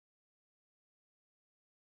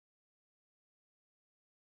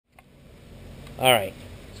All right,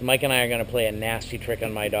 so Mike and I are going to play a nasty trick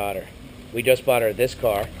on my daughter. We just bought her this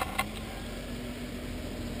car.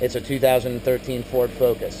 It's a 2013 Ford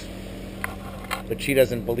Focus, but she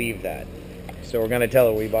doesn't believe that. So we're going to tell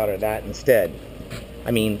her we bought her that instead. I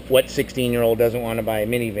mean, what 16-year-old doesn't want to buy a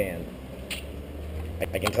minivan?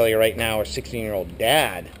 I can tell you right now, her 16-year-old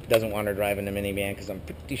dad doesn't want her driving a minivan because I'm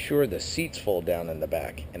pretty sure the seats fold down in the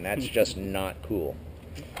back, and that's just not cool.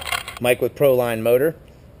 Mike with Proline Motor,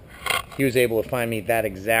 he was able to find me that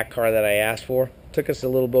exact car that I asked for. Took us a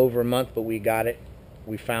little bit over a month, but we got it.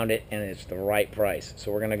 We found it, and it's the right price.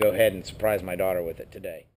 So we're going to go ahead and surprise my daughter with it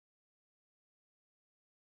today.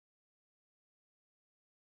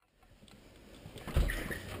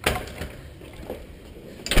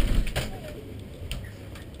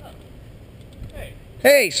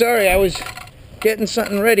 Hey, sorry, I was getting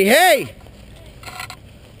something ready. Hey!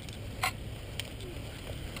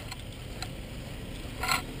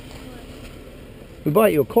 We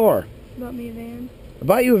bought you a car. You bought me a van? I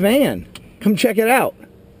bought you a van. Come check it out.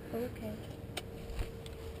 Okay.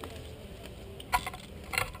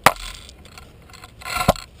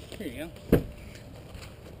 Here you go.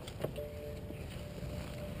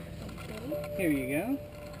 Here you go.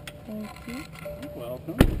 Thank you. You're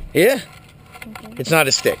welcome. Yeah? Okay. It's not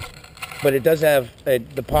a stick, but it does have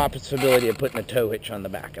the possibility of putting a tow hitch on the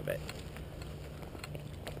back of it.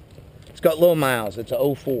 It's got low miles. It's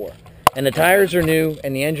a 04. And the tires are new,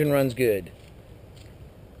 and the engine runs good.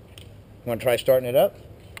 Want to try starting it up?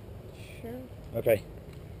 Sure. Okay.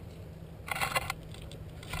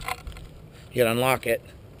 You gotta unlock it.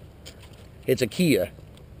 It's a Kia.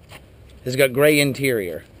 It's got gray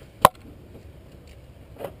interior.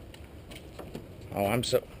 Oh,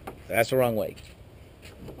 that's the wrong way.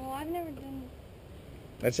 Well, I've never done...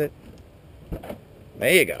 That's it.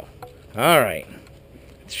 There you go. All right.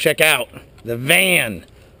 Let's check out the van.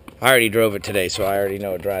 I already drove it today, so I already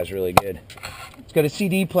know it drives really good. It's got a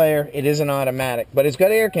CD player. It is an automatic, but it's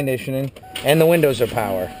got air conditioning, and the windows are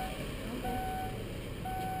power.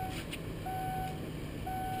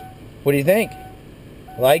 What do you think?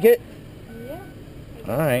 Like it? Yeah.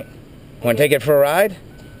 All right. Want to take it for a ride?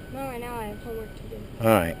 No, right now I have homework to do. All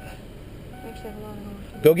right. I actually have a lot of homework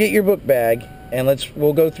to do. Go get your book bag, and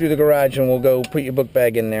we'll go through the garage, and we'll go put your book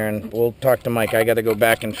bag in there, and we'll talk to Mike. I got to go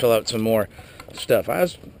back and fill out some more stuff. I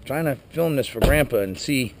was trying to film this for Grandpa and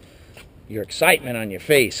see your excitement on your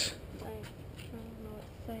face. I don't know what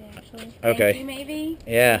to say, actually. Okay. Thank you, maybe?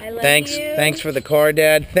 Yeah. I love Thanks. you. Thanks for the car,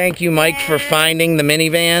 Dad. Thank you, Mike, for finding the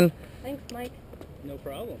minivan. Thanks, Mike. No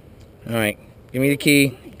problem. All right. Give me the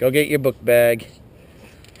key. Go get your book bag.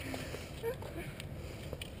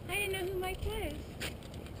 I didn't know who Mike was.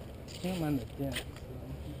 Can't mind the dent.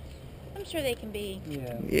 I'm sure they can be.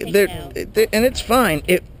 Yeah. And it's fine.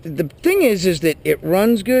 The thing is that it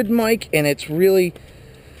runs good, Mike, and it's really...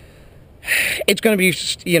 It's going to be,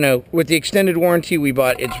 you know, with the extended warranty we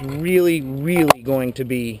bought, it's really, really going to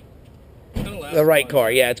be the right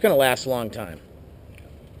car. Yeah, it's going to last a long time.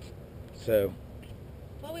 So.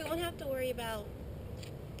 Well, we won't have to worry about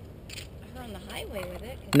her on the highway with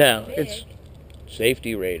it. No, it's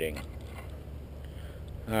safety rating.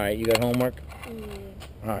 All right, you got homework? Yeah.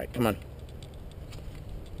 All right, come on.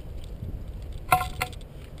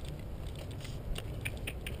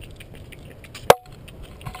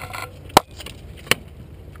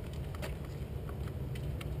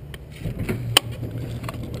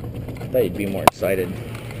 I thought you'd be more excited. I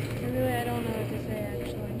don't know what to say,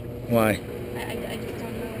 actually. Why? I just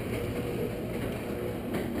don't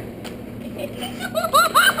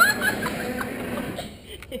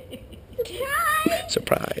know.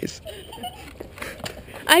 Surprise.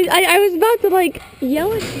 I was about to, like,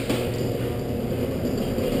 yell at you.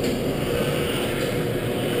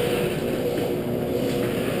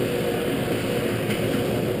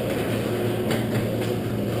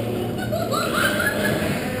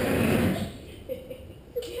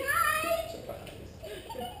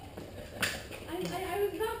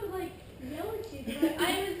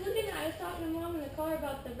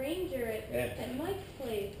 About the Ranger at Mike's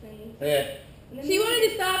place. And she wanted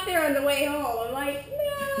to stop there on the way home. I'm like, no,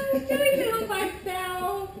 I'm gonna do it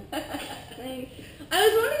myself. Thanks. I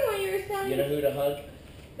was wondering why you were selling. You know who to hug?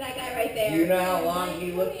 That guy right there. You know how long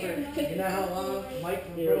he looked for? You know how long Mike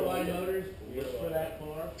from Proline Motors looked for that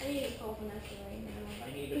car? I need to call Vanessa right now. I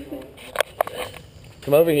need to call.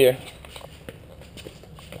 Come over here.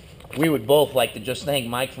 We would both like to just thank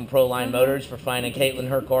Mike from Proline Motors for finding Caitlin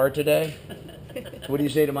her car today. What do you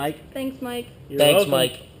say to Mike? Thanks, Mike. Thanks,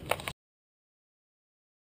 Mike.